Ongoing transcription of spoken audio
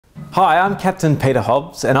Hi, I'm Captain Peter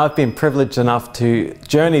Hobbs and I've been privileged enough to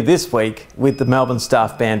journey this week with the Melbourne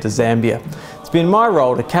Staff Band to Zambia. It's been my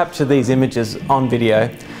role to capture these images on video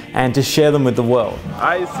and to share them with the world.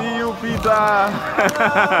 I see you, Peter!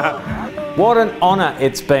 What an honour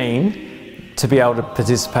it's been to be able to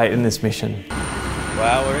participate in this mission.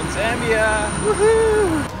 Wow, we're in Zambia!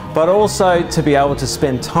 Woohoo! But also to be able to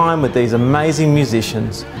spend time with these amazing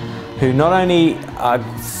musicians who not only are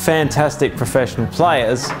fantastic professional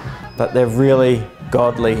players, but they're really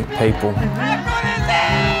godly people.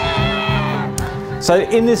 So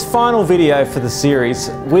in this final video for the series,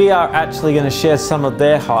 we are actually going to share some of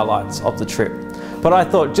their highlights of the trip. But I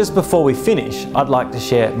thought just before we finish, I'd like to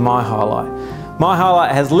share my highlight. My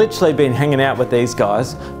highlight has literally been hanging out with these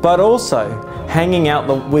guys, but also hanging out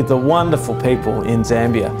with the wonderful people in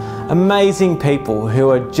Zambia. Amazing people who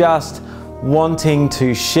are just wanting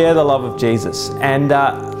to share the love of Jesus and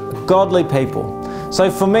godly people. So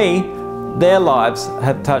for me, their lives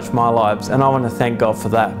have touched my lives and I want to thank God for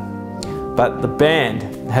that. But the band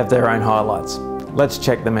have their own highlights. Let's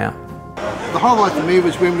check them out. The highlight for me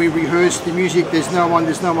was when we rehearsed the music, There's no one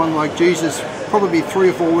like Jesus, probably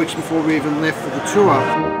 3 or 4 weeks before we even left for the tour.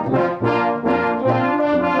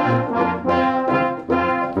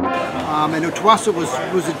 And to us it was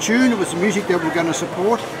a tune, it was the music that we were going to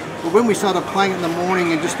support. But when we started playing it in the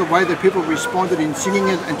morning and just the way that people responded in singing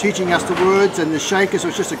it and teaching us the words and the shakers, it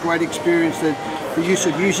was just a great experience. The use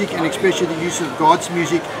of music and especially the use of God's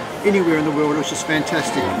music anywhere in the world, it was just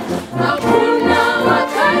fantastic.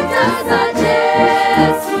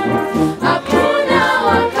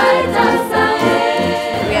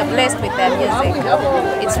 We are blessed with their music.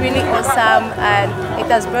 It's really awesome and it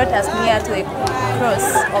has brought us near to the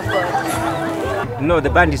cross of God. No,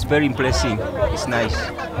 the band is very impressive. It's nice.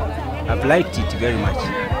 I've liked it very much.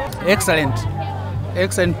 Excellent.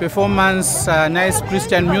 Excellent performance, nice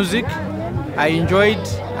Christian music. I enjoyed.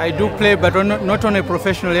 I do play, but not on a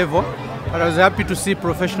professional level. But I was happy to see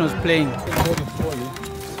professionals playing.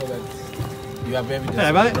 You have evidence.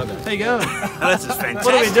 Hey, mate. There you go. This is fantastic.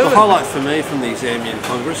 What are we doing? The highlight for me from the Zambian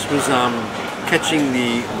Congress was catching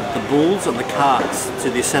the bulls and the carts to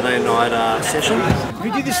the Saturday night session. If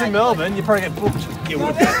you did this in Melbourne, you probably get booked.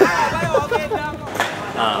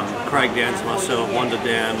 Craig Downs and myself wandered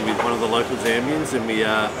down with one of the local Zambians and they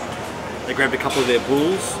grabbed a couple of their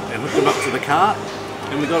bulls and hooked them up to the cart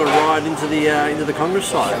and we got a ride into the Congress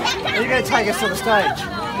side. Are you going to take us to the stage?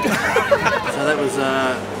 So that was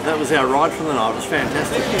our ride from the night. It was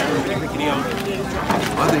fantastic. I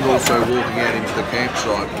think also walking out into the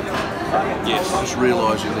campsite, yes, just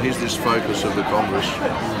realising that here's this focus of the Congress,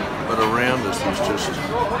 but around us is just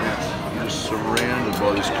surrounded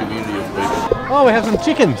by this community of people. Oh, we have some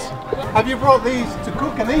chickens. Have you brought these to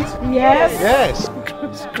cook and eat? Yes. Yes.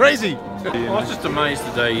 It's crazy. I was just amazed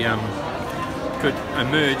that they could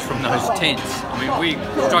emerge from those tents. I mean, we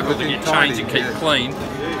struggle to get changed and keep clean,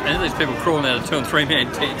 and then these people crawling out of 2- and 3-man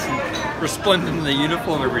tents and resplendent in their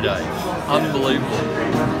uniform every day. Unbelievable.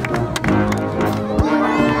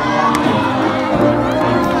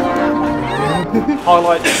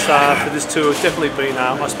 Highlights for this tour have definitely been,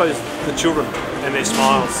 I suppose, the children and their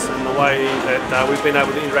smiles and the way that we've been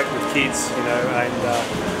able to interact with kids, you know, and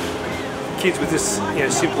kids with just, you know,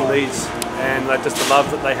 simple needs and just the love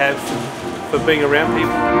that they have for being around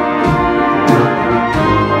people.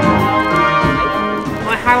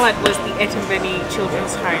 My highlight was the Etambeni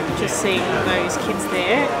Children's Home, just seeing those kids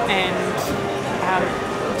there and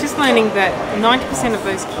just learning that 90% of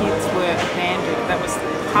those kids were abandoned. That was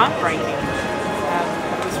heartbreaking.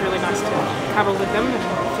 It was really nice to cuddle with them and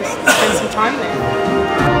just spend some time there.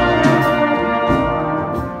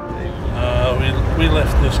 We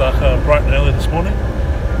left Lusaka bright and early this morning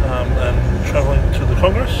and travelling to the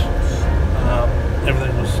Congress.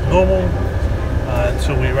 Everything was normal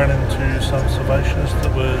until we ran into some Salvationists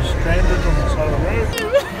that were stranded on the side of the road.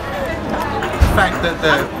 The fact that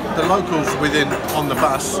the locals on the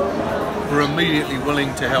bus were immediately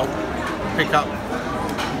willing to help pick up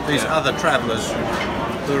these other travellers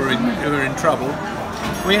who were in trouble.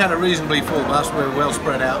 We had a reasonably full bus, we were well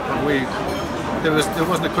spread out, but there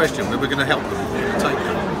wasn't a question, we were going to help them, take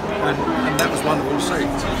them, and that was wonderful to see.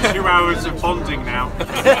 2 hours of bonding now.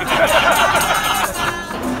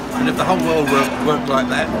 And if the whole world worked like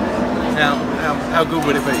that, how good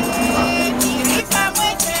would it be?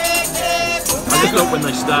 I just thought when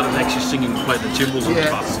they started actually singing and played the cymbals on the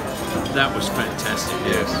bus, that was fantastic.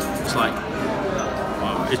 Yes. It's like,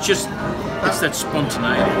 wow, it's that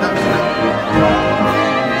spontaneity.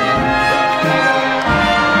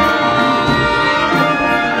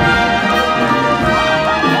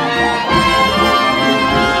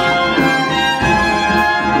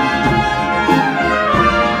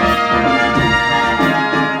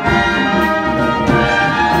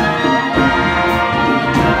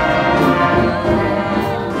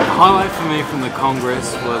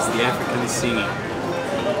 Congress was the African singing.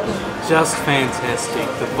 Just fantastic.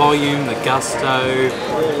 The volume, the gusto,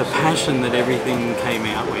 the passion that everything came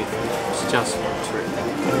out with. It's just terrific.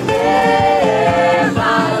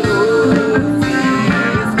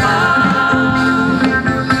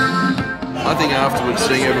 I think afterwards,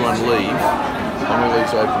 seeing everyone leave on all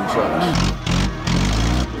these open trucks,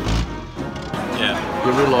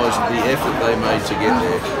 you realise the effort they made to get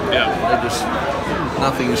there. They just,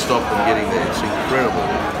 nothing stopped them getting there. It's incredible.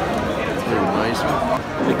 It's really amazing.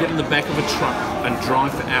 They get in the back of a truck and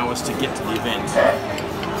drive for hours to get to the event.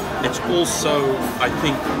 It's also, I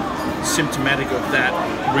think, symptomatic of that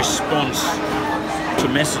response to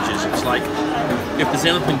messages. It's like, if there's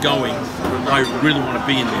anything going, I really want to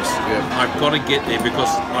be in this. I've got to get there because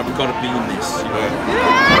I've got to be in this. You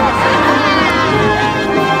know?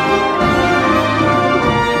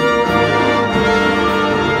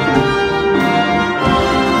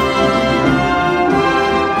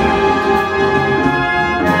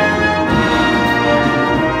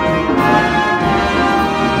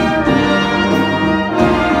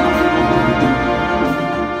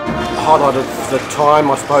 Highlight of the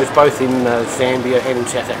time, I suppose, both in Zambia and in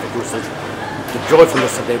South Africa was the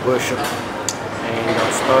joyfulness of their worship. And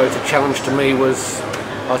I suppose the challenge to me was,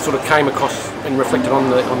 I sort of came across and reflected on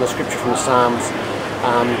the scripture from the Psalms,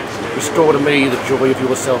 restore to me the joy of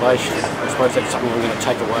your salvation. I suppose that's something I'm going to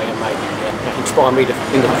take away and maybe inspire me into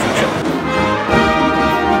the future.